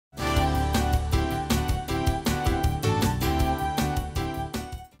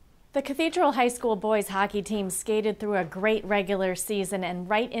The Cathedral High School boys hockey team skated through a great regular season and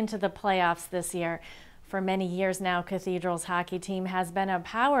right into the playoffs this year. For many years now, Cathedral's hockey team has been a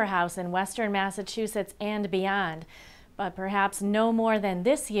powerhouse in Western Massachusetts and beyond. But perhaps no more than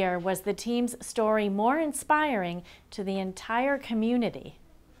this year was the team's story more inspiring to the entire community.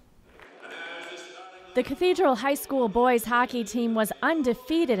 The Cathedral High School boys hockey team was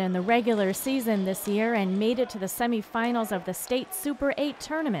undefeated in the regular season this year and made it to the semifinals of the state Super 8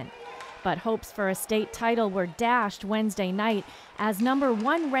 tournament. But hopes for a state title were dashed Wednesday night as number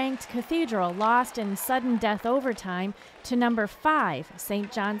 1 ranked Cathedral lost in sudden death overtime to number 5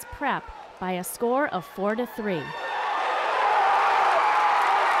 St. John's Prep by a score of 4-3.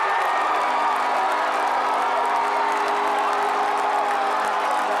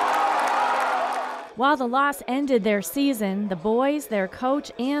 While the loss ended their season, the boys, their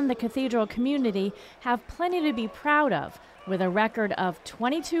coach, and the Cathedral community have plenty to be proud of, with a record of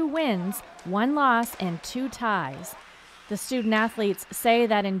 22 wins, 1 loss, and 2 ties. The student athletes say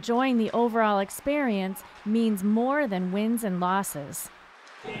that enjoying the overall experience means more than wins and losses.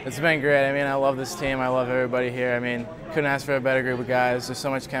 It's been great. I mean, I love this team. I love everybody here. I mean, couldn't ask for a better group of guys. There's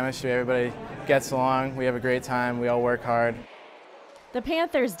so much chemistry. Everybody gets along. We have a great time. We all work hard. The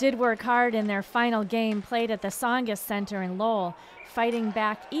Panthers did work hard in their final game played at the Songus Center in Lowell, fighting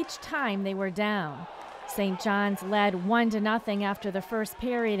back each time they were down. St. John's led 1-0 after the first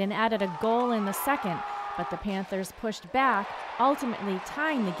period and added a goal in the second, but the Panthers pushed back, ultimately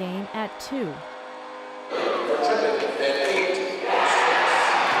tying the game at 2.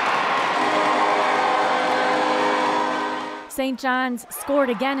 St. John's scored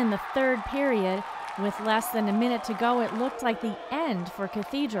again in the third period. With less than a minute to go, it looked like the end for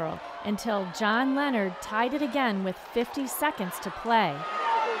Cathedral until John Leonard tied it again with 50 seconds to play.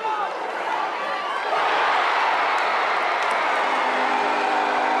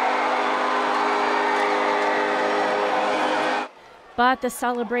 But the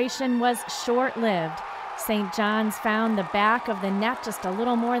celebration was short-lived. St. John's found the back of the net just a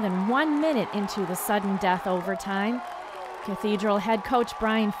little more than 1 minute into the sudden death overtime. Cathedral head coach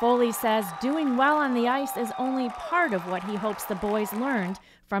Brian Foley says doing well on the ice is only part of what he hopes the boys learned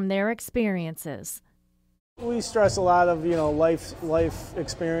from their experiences. We stress a lot of, life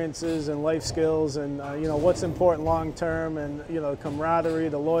experiences and life skills and, what's important long term and, the camaraderie,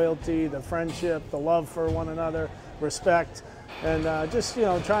 the loyalty, the friendship, the love for one another, respect, and just,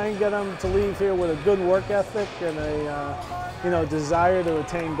 try and get them to leave here with a good work ethic and a, desire to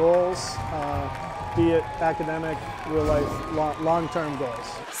attain goals. Be it academic, real life, long-term goals.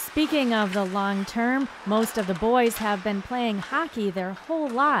 Speaking of the long term, most of the boys have been playing hockey their whole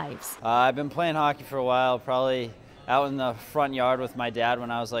lives. I've been playing hockey for a while, probably out in the front yard with my dad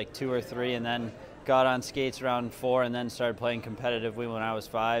when I was like 2 or 3, and then got on skates around 4 and then started playing competitively when I was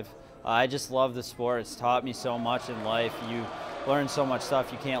 5. I just love the sport. It's taught me so much in life. You learn so much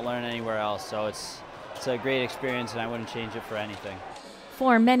stuff you can't learn anywhere else, so it's a great experience and I wouldn't change it for anything.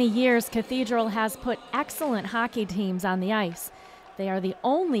 For many years, Cathedral has put excellent hockey teams on the ice. They are the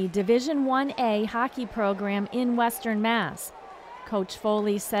only Division 1A hockey program in Western Mass. Coach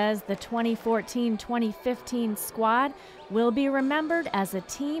Foley says the 2014-2015 squad will be remembered as a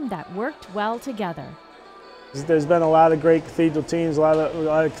team that worked well together. There's been a lot of great Cathedral teams, a lot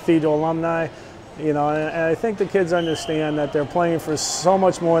of Cathedral alumni, and I think the kids understand that they're playing for so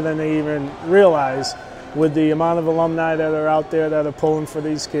much more than they even realize, with the amount of alumni that are out there that are pulling for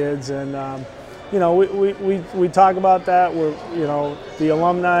these kids. And, we talk about that. We're, the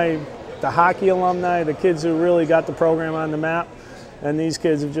alumni, the hockey alumni, the kids who really got the program on the map, and these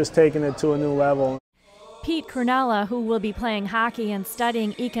kids have just taken it to a new level. Pete Cornella, who will be playing hockey and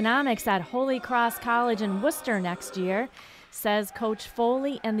studying economics at Holy Cross College in Worcester next year, says Coach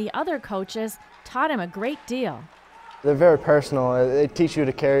Foley and the other coaches taught him a great deal. They're very personal. They teach you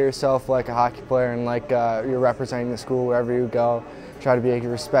to carry yourself like a hockey player and like you're representing the school wherever you go. Try to be as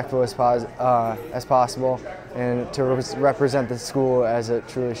respectful as possible and to represent the school as it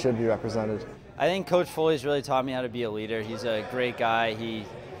truly should be represented. I think Coach Foley's really taught me how to be a leader. He's a great guy. He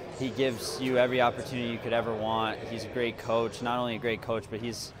gives you every opportunity you could ever want. He's a great coach. Not only a great coach, but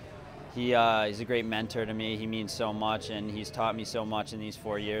he's a great mentor to me. He means so much, and he's taught me so much in these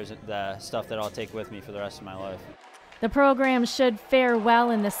 4 years, the stuff that I'll take with me for the rest of my life. The program should fare well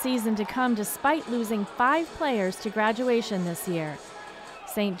in the season to come despite losing 5 players to graduation this year.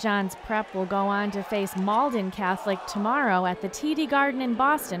 St. John's Prep will go on to face Malden Catholic tomorrow at the TD Garden in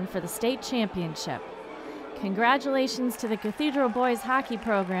Boston for the state championship. Congratulations to the Cathedral boys hockey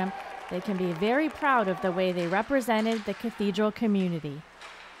program. They can be very proud of the way they represented the Cathedral community.